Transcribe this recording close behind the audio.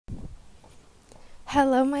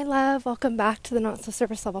Hello, my love. Welcome back to the Not So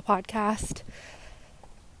Surface Level podcast.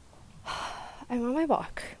 I'm on my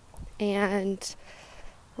walk and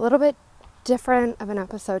a little bit different of an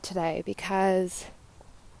episode today because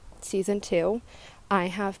season 2, I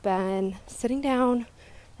have been sitting down,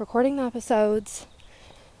 recording the episodes,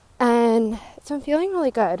 and so I'm feeling really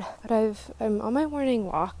good, but I'm on my morning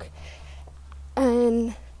walk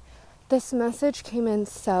and this message came in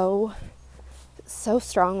so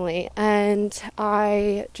strongly, and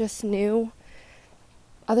I just knew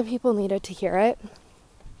other people needed to hear it.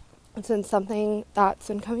 It's been something that's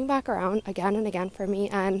been coming back around again and again for me,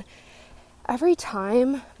 and every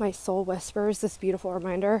time my soul whispers this beautiful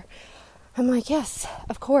reminder, I'm like, yes,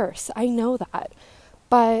 of course, I know that,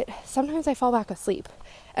 but sometimes I fall back asleep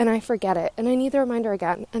and I forget it, and I need the reminder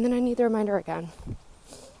again, and then I need the reminder again.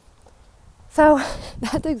 So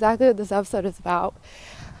that's exactly what this episode is about.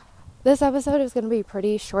 This episode is going to be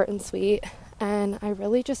pretty short and sweet, and I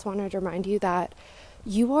really just wanted to remind you that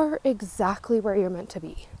you are exactly where you're meant to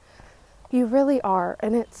be. You really are,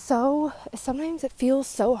 and sometimes it feels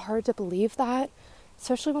so hard to believe that,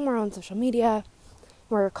 especially when we're on social media.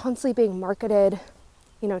 We're constantly being marketed,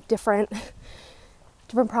 different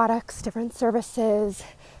products, different services,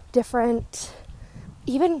 different,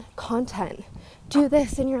 even content. Do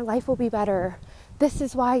this and your life will be better. This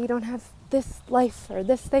is why you don't have this life or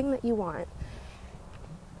this thing that you want.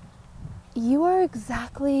 You are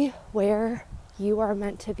exactly where you are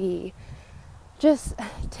meant to be. Just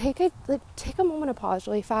take a moment to pause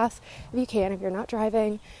really fast if you can. If you're not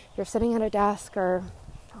driving, you're sitting at a desk or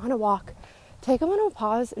on a walk, take a moment to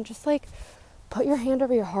pause and just put your hand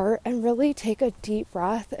over your heart and really take a deep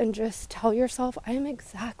breath and just tell yourself, I am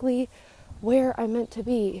exactly where I'm meant to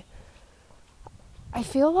be. I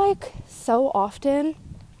feel like so often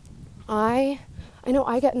I know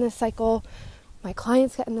I get in this cycle, my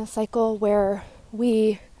clients get in this cycle where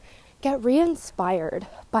we get re-inspired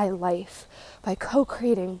by life, by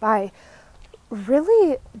co-creating, by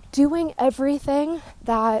really doing everything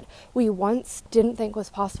that we once didn't think was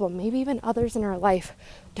possible. Maybe even others in our life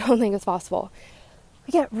don't think it's possible.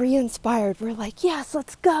 We get re-inspired. We're like, yes,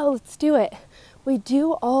 let's go, let's do it. We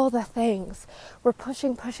do all the things. We're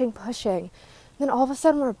pushing. Then all of a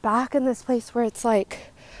sudden we're back in this place where it's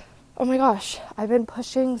like, oh my gosh, I've been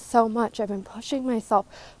pushing so much. I've been pushing myself.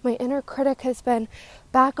 My inner critic has been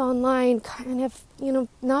back online, kind of,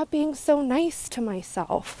 not being so nice to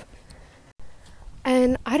myself.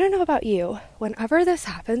 And I don't know about you, whenever this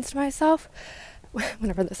happens in my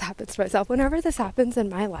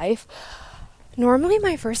life, normally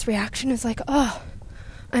my first reaction is like, oh,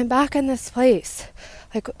 I'm back in this place.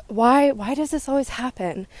 Why does this always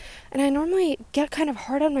happen? And I normally get kind of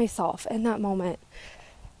hard on myself in that moment.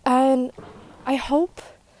 And I hope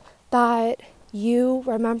that you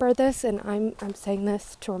remember this, and I'm saying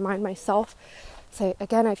this to remind myself. So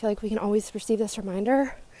again, I feel like we can always receive this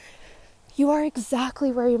reminder. You are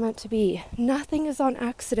exactly where you're meant to be. Nothing is on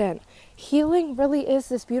accident. Healing really is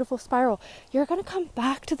this beautiful spiral. You're going to come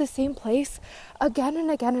back to the same place again and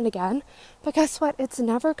again and again. But guess what? It's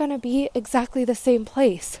never going to be exactly the same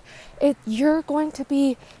place. You're going to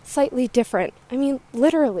be slightly different. I mean,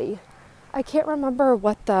 literally. I can't remember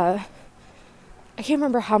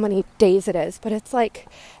how many days it is, but it's like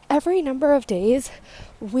every number of days,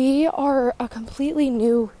 we are a completely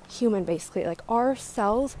new human, basically. Like our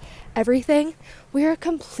cells, everything, we're a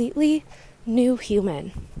completely new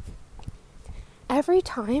human. Every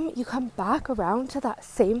time you come back around to that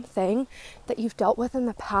same thing that you've dealt with in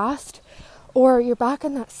the past, or you're back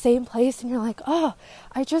in that same place and you're like, oh,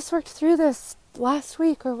 I just worked through this last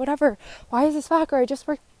week or whatever. Why is this back? Or I just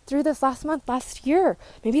worked through this last month, last year.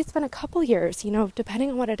 Maybe it's been a couple years, depending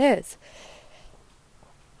on what it is.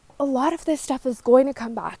 A lot of this stuff is going to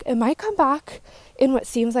come back. It might come back in what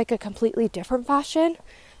seems like a completely different fashion.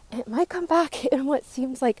 It might come back in what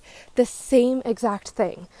seems like the same exact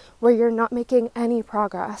thing, where you're not making any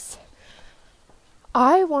progress.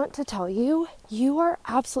 I want to tell you, you are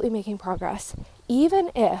absolutely making progress,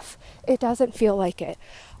 even if it doesn't feel like it.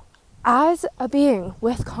 As a being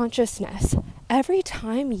with consciousness, every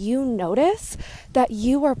time you notice that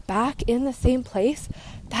you are back in the same place,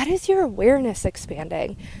 that is your awareness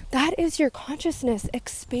expanding. That is your consciousness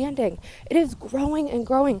expanding. It is growing and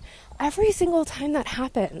growing every single time that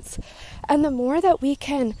happens. And the more that we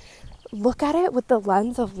can look at it with the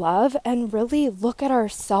lens of love and really look at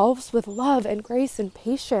ourselves with love and grace and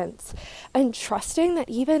patience and trusting that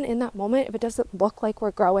even in that moment, if it doesn't look like we're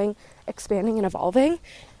growing, expanding, and evolving,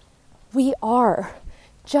 we are.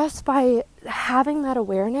 just by having that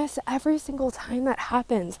awareness, every single time that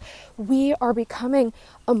happens, we are becoming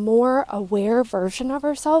a more aware version of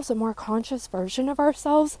ourselves, a more conscious version of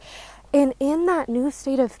ourselves. And in that new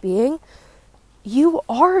state of being, you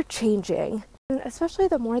are changing. And especially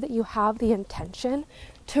the more that you have the intention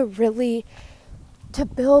to really, to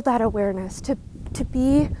build that awareness, to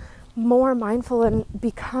be more mindful and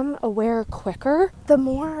become aware quicker, the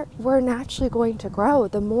more we're naturally going to grow,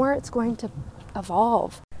 the more it's going to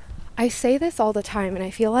evolve. I say this all the time, and I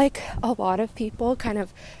feel like a lot of people kind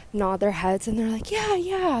of nod their heads and they're like,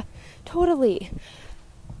 yeah, totally.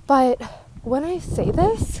 But when I say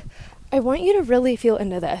this, I want you to really feel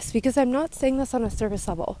into this, because I'm not saying this on a surface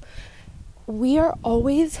level. We are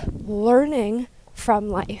always learning from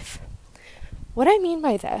life. What I mean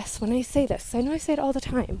by this, when I say this, I know I say it all the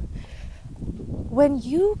time. When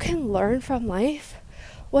you can learn from life,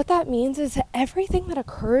 what that means is that everything that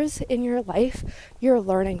occurs in your life, you're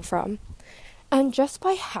learning from. And just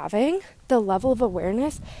by having the level of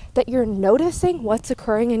awareness that you're noticing what's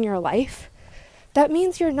occurring in your life, that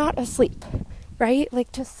means you're not asleep, right?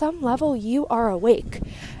 Like, to some level, you are awake.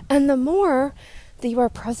 And the more that you are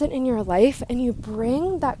present in your life and you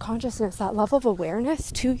bring that consciousness, that level of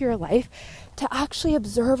awareness to your life, to actually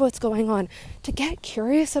observe what's going on, to get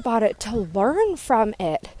curious about it, to learn from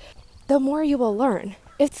it, the more you will learn.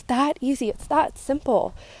 It's that easy. It's that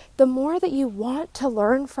simple. The more that you want to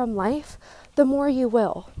learn from life, the more you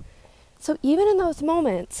will. So even in those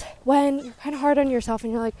moments when you're kind of hard on yourself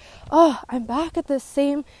and you're like, oh, I'm back at this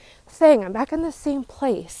same thing, I'm back in the same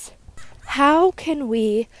place, how can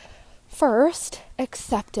we first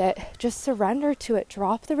accept it, just surrender to it,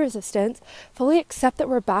 drop the resistance, fully accept that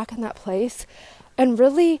we're back in that place, and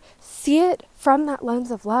really see it from that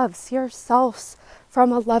lens of love, see ourselves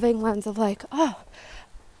from a loving lens of like, oh,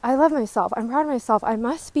 I love myself, I'm proud of myself, I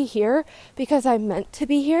must be here because I'm meant to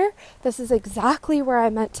be here. This is exactly where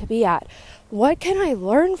I'm meant to be at. What can I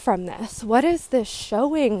learn from this? What is this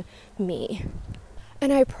showing me?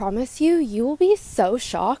 And I promise you, you will be so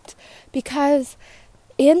shocked, because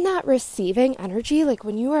in that receiving energy, like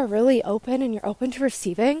when you are really open and you're open to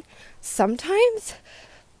receiving, sometimes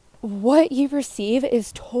what you receive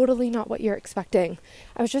is totally not what you're expecting.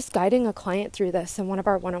 I was just guiding a client through this in one of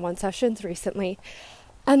our one-on-one sessions recently.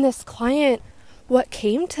 And this client, what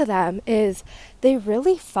came to them is they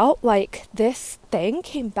really felt like this thing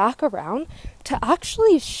came back around to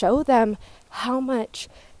actually show them how much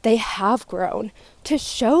they have grown, to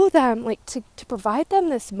show them, like to provide them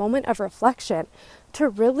this moment of reflection, to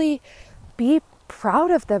really be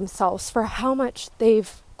proud of themselves for how much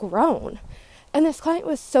they've grown. And this client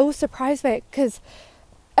was so surprised by it, because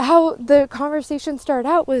how the conversation started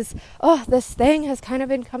out was, oh, this thing has kind of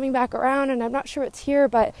been coming back around and I'm not sure it's here,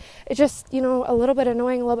 but it's just, a little bit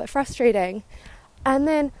annoying, a little bit frustrating. And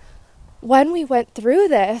then when we went through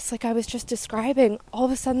this, like I was just describing, all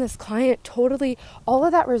of a sudden this client totally, all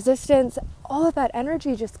of that resistance, all of that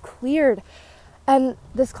energy just cleared. And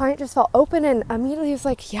this client just felt open and immediately was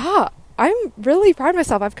like, yeah, I'm really proud of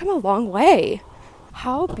myself. I've come a long way.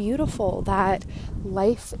 How beautiful that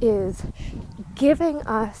life is giving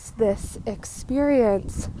us this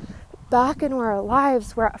experience back into our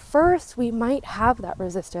lives, where at first we might have that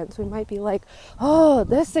resistance. We might be like, oh,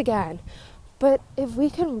 this again. But if we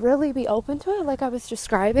can really be open to it, like I was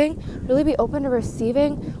describing, really be open to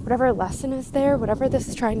receiving whatever lesson is there, whatever this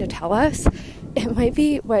is trying to tell us, it might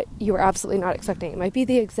be what you were absolutely not expecting. It might be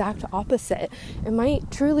the exact opposite. It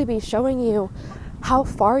might truly be showing you how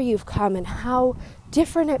far you've come and how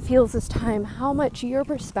different it feels this time, how much your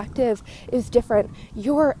perspective is different,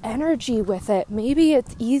 your energy with it. Maybe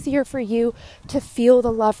it's easier for you to feel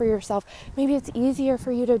the love for yourself. Maybe it's easier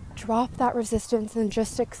for you to drop that resistance and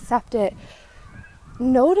just accept it.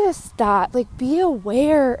 Notice that, like, be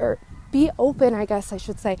aware, or be open, I guess I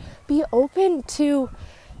should say. Be open to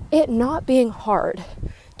it not being hard,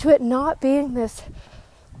 to it not being this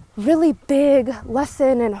really big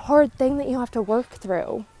lesson and hard thing that you have to work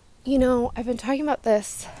through. I've been talking about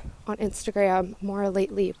this on Instagram more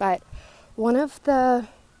lately, but one of the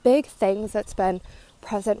big things that's been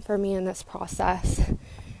present for me in this process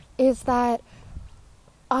is that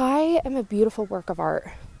I am a beautiful work of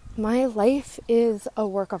art. My life is a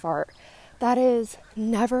work of art that is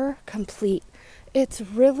never complete. It's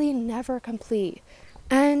really never complete.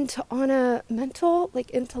 And on a mental,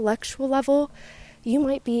 intellectual level, you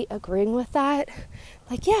might be agreeing with that.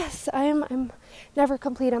 Like, yes, I'm never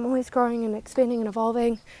complete. I'm always growing and expanding and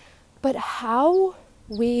evolving. But how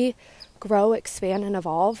we grow, expand, and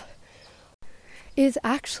evolve is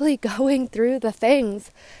actually going through the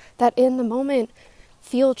things that in the moment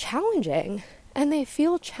feel challenging. And they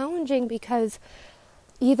feel challenging because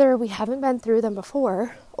either we haven't been through them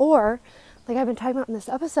before, or, like I've been talking about in this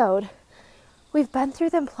episode, we've been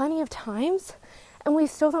through them plenty of times and we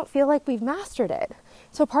still don't feel like we've mastered it.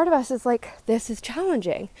 So part of us is like, this is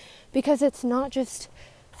challenging because it's not just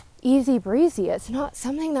easy breezy. It's not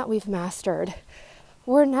something that we've mastered.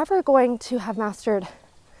 We're never going to have mastered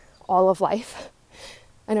all of life.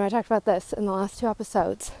 I know I talked about this in the last 2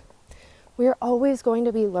 episodes. We're always going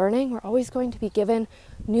to be learning. We're always going to be given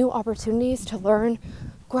new opportunities to learn,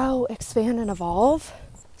 grow, expand, and evolve.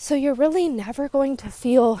 So you're really never going to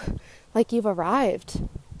feel like you've arrived.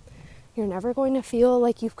 You're never going to feel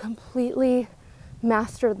like you've completely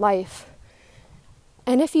mastered life.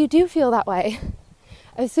 And if you do feel that way,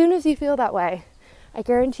 as soon as you feel that way, I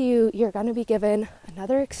guarantee you, you're going to be given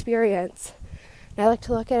another experience. And I like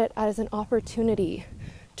to look at it as an opportunity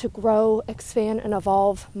to grow, expand, and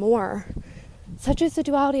evolve more. Such is the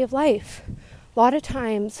duality of life. A lot of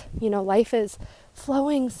times, life is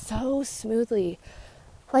flowing so smoothly.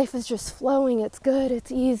 Life is just flowing. It's good.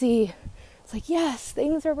 It's easy. It's like, yes,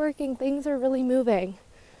 things are working. Things are really moving.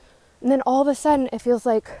 And then all of a sudden, it feels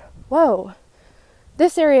like, whoa,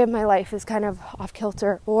 this area of my life is kind of off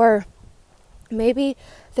kilter. Or maybe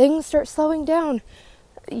things start slowing down.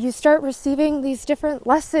 You start receiving these different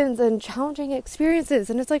lessons and challenging experiences,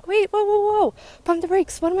 and it's like, wait, whoa, pump the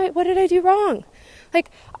brakes. What did I do wrong?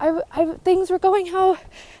 Like, things were going how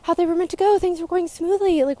they were meant to go. Things were going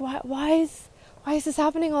smoothly. Like, why is this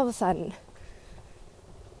happening all of a sudden?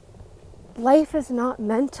 Life is not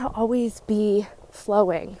meant to always be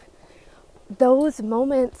flowing. Those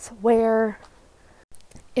moments where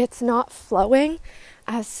it's not flowing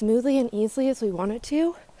as smoothly and easily as we want it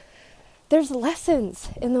to, there's lessons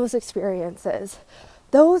in those experiences.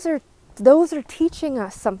 Those are teaching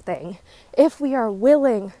us something if we are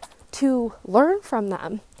willing to learn from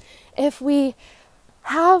them. If we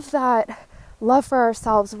have that love for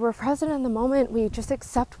ourselves, we're present in the moment, we just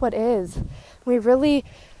accept what is. We really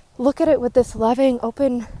look at it with this loving,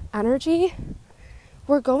 open energy.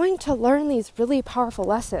 We're going to learn these really powerful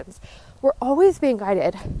lessons. We're always being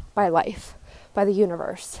guided by life, by the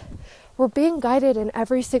universe. We're being guided in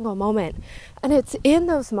every single moment. And it's in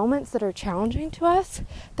those moments that are challenging to us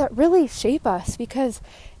that really shape us, because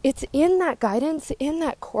it's in that guidance, in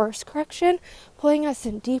that course correction, pulling us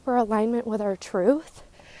in deeper alignment with our truth.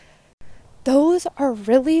 Those are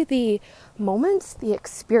really the moments, the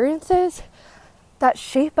experiences that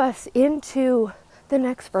shape us into the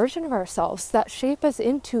next version of ourselves, that shape us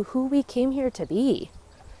into who we came here to be.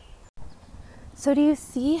 So do you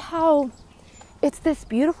see how it's this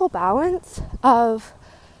beautiful balance of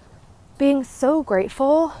being so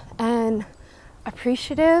grateful and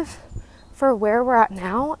appreciative for where we're at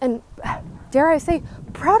now, and dare I say,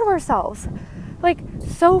 proud of ourselves. Like,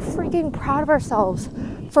 so freaking proud of ourselves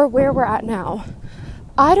for where we're at now.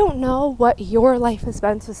 I don't know what your life has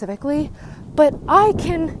been specifically, but I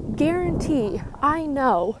can guarantee, I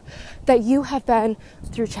know that you have been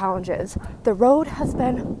through challenges. The road has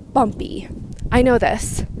been bumpy. I know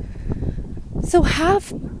this. So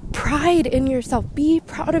have pride in yourself. Be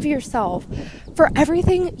proud of yourself for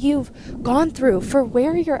everything you've gone through, for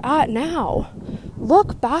where you're at now.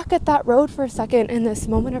 Look back at that road for a second in this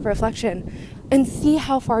moment of reflection and see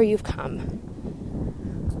how far you've come.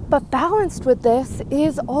 But balanced with this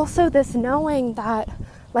is also this knowing that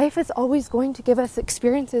life is always going to give us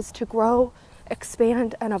experiences to grow,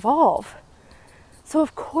 expand, and evolve. So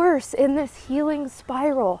of course, in this healing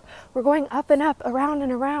spiral, we're going up and up, around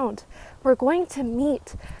and around. We're going to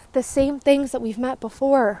meet the same things that we've met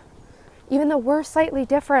before. Even though we're slightly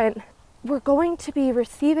different, we're going to be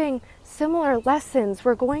receiving similar lessons.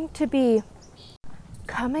 We're going to be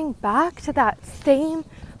coming back to that same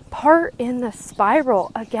part in the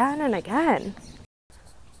spiral again and again.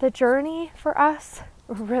 The journey for us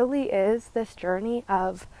really is this journey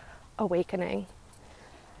of awakening.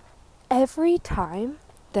 Every time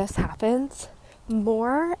this happens,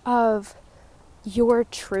 more of your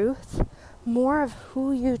truth, more of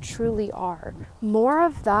who you truly are, more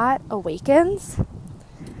of that awakens,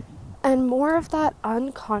 and more of that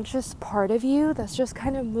unconscious part of you that's just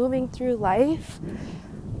kind of moving through life,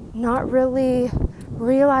 not really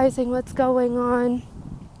realizing what's going on,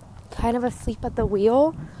 kind of asleep at the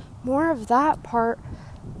wheel, more of that part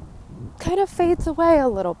kind of fades away a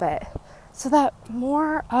little bit, so that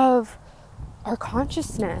more of our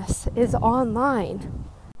consciousness is online.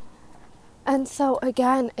 And so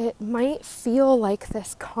again, it might feel like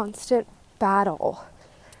this constant battle,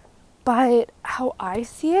 but how I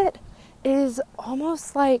see it is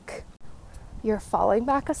almost like you're falling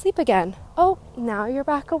back asleep again. Oh, now you're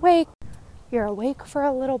back awake. You're awake for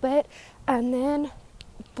a little bit, and then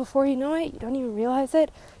before you know it, you don't even realize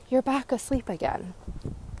it, you're back asleep again.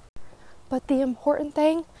 But the important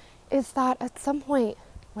thing is that at some point,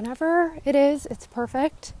 whenever it is, it's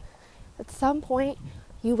perfect. At some point,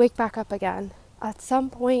 you wake back up again. At some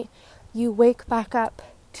point, you wake back up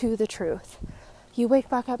to the truth. You wake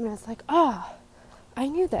back up and it's like, I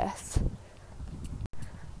knew this.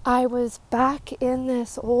 I was back in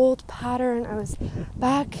this old pattern. I was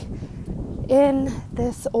back in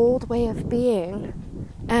this old way of being.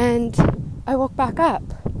 And I woke back up.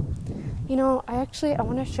 You know, I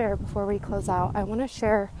want to share before we close out, I want to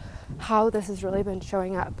share how this has really been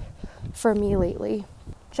showing up for me lately.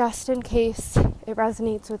 Just in case it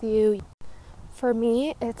resonates with you. For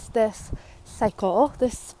me, it's this cycle,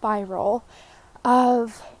 this spiral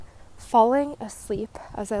of falling asleep,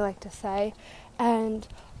 as I like to say, and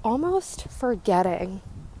almost forgetting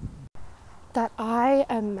that I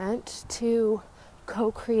am meant to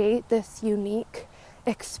co-create this unique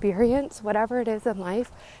experience, whatever it is in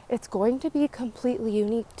life. It's going to be completely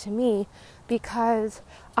unique to me because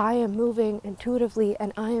I am moving intuitively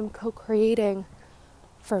and I am co-creating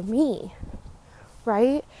for me,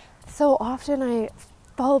 right? So often I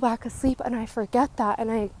fall back asleep and I forget that,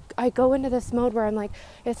 and I go into this mode where I'm like,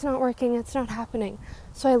 it's not working, it's not happening.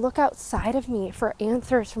 So I look outside of me for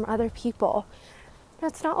answers from other people.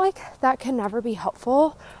 It's not like that can never be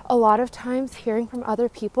helpful. A lot of times hearing from other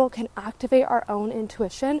people can activate our own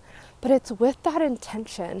intuition, but it's with that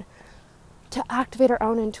intention to activate our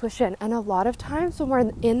own intuition. And a lot of times when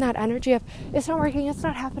we're in that energy of it's not working, it's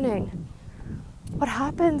not happening, what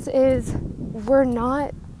happens is we're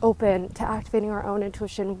not open to activating our own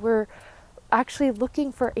intuition. We're actually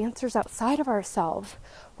looking for answers outside of ourselves.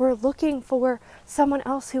 We're looking for someone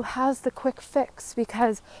else who has the quick fix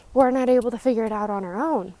because we're not able to figure it out on our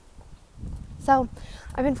own. So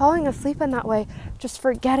I've been falling asleep in that way, just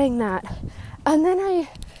forgetting that. And then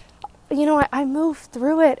I move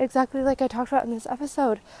through it exactly like I talked about in this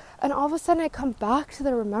episode. And all of a sudden I come back to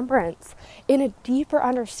the remembrance in a deeper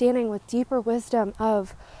understanding with deeper wisdom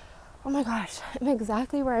of, oh my gosh, I'm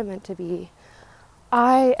exactly where I'm meant to be.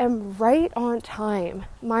 I am right on time.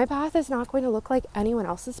 My path is not going to look like anyone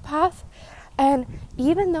else's path. And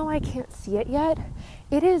even though I can't see it yet,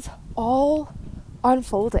 it is all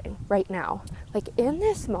unfolding right now. Like in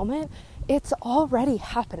this moment, it's already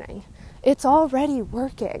happening. It's already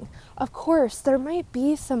working. Of course, there might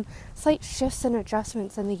be some slight shifts and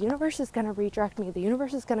adjustments, and the universe is going to redirect me. The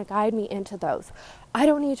universe is going to guide me into those. I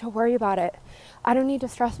don't need to worry about it. I don't need to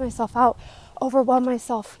stress myself out, overwhelm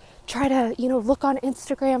myself, try to, look on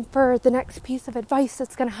Instagram for the next piece of advice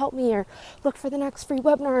that's going to help me, or look for the next free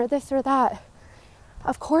webinar or this or that.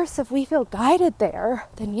 Of course, if we feel guided there,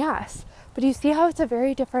 then yes. But you see how it's a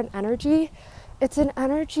very different energy? It's an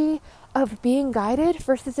energy of being guided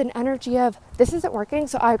versus an energy of this isn't working,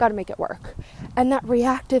 so I've got to make it work. And that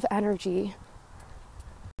reactive energy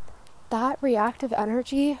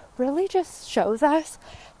really just shows us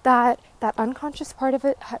that unconscious part of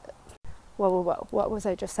it, what was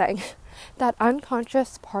I just saying? That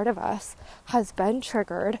unconscious part of us has been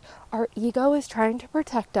triggered. Our ego is trying to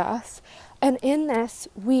protect us. And in this,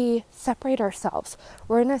 we separate ourselves.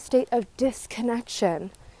 We're in a state of disconnection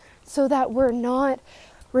so that we're not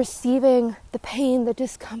receiving the pain, the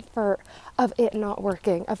discomfort of it not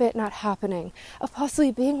working, of it not happening, of possibly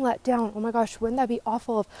being let down. Oh my gosh, wouldn't that be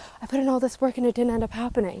awful if I put in all this work and it didn't end up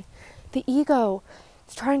happening? The ego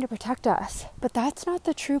is trying to protect us, but that's not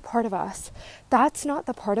the true part of us. That's not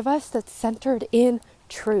the part of us that's centered in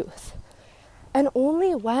truth. And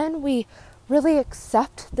only when we really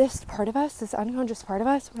accept this part of us, this unconscious part of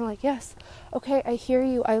us, we're like, yes, okay, I hear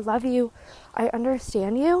you, I love you, I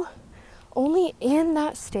understand you. Only in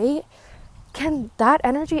that state can that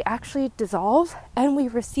energy actually dissolve and we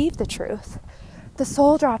receive the truth. The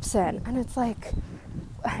soul drops in and it's like,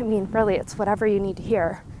 really, it's whatever you need to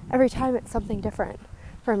hear. Every time it's something different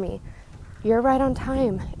for me. You're right on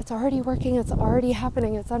time. It's already working. It's already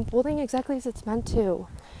happening. It's unfolding exactly as it's meant to.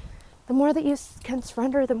 The more that you can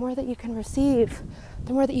surrender, the more that you can receive.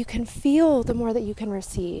 The more that you can feel, the more that you can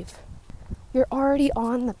receive. You're already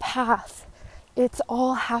on the path. It's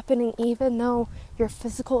all happening even though your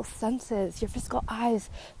physical senses, your physical eyes,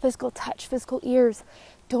 physical touch, physical ears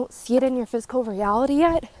don't see it in your physical reality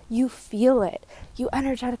yet. You feel it. You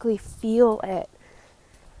energetically feel it.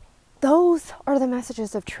 Those are the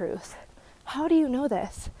messages of truth. How do you know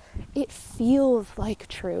this? It feels like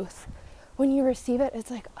truth. When you receive it, it's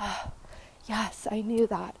like, oh, yes, I knew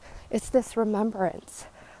that. It's this remembrance.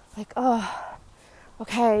 Like, oh,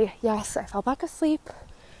 okay, yes, I fell back asleep.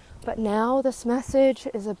 But now this message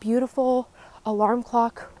is a beautiful alarm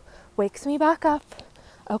clock, wakes me back up.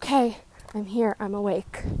 Okay, I'm here. I'm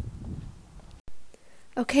awake.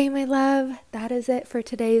 Okay, my love, that is it for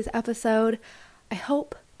today's episode. I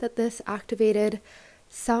hope that this activated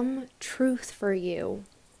some truth for you,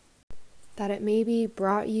 that it maybe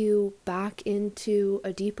brought you back into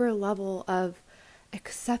a deeper level of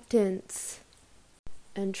acceptance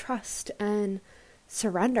and trust and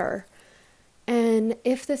surrender. And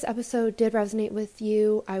if this episode did resonate with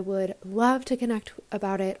you, I would love to connect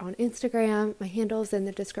about it on Instagram. My handle is in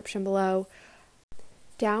the description below.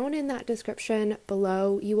 Down in that description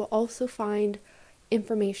below, you will also find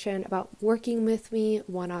information about working with me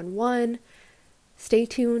one-on-one. Stay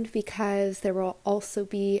tuned because there will also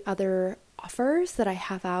be other offers that I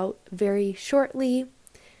have out very shortly.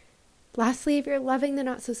 Lastly, if you're loving the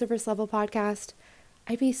Not So Surface Level podcast,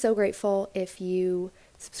 I'd be so grateful if you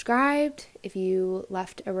subscribed, if you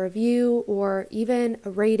left a review, or even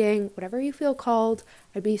a rating, whatever you feel called.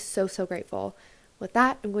 I'd be so, so grateful. With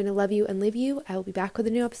that, I'm going to love you and leave you. I will be back with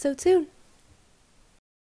a new episode soon.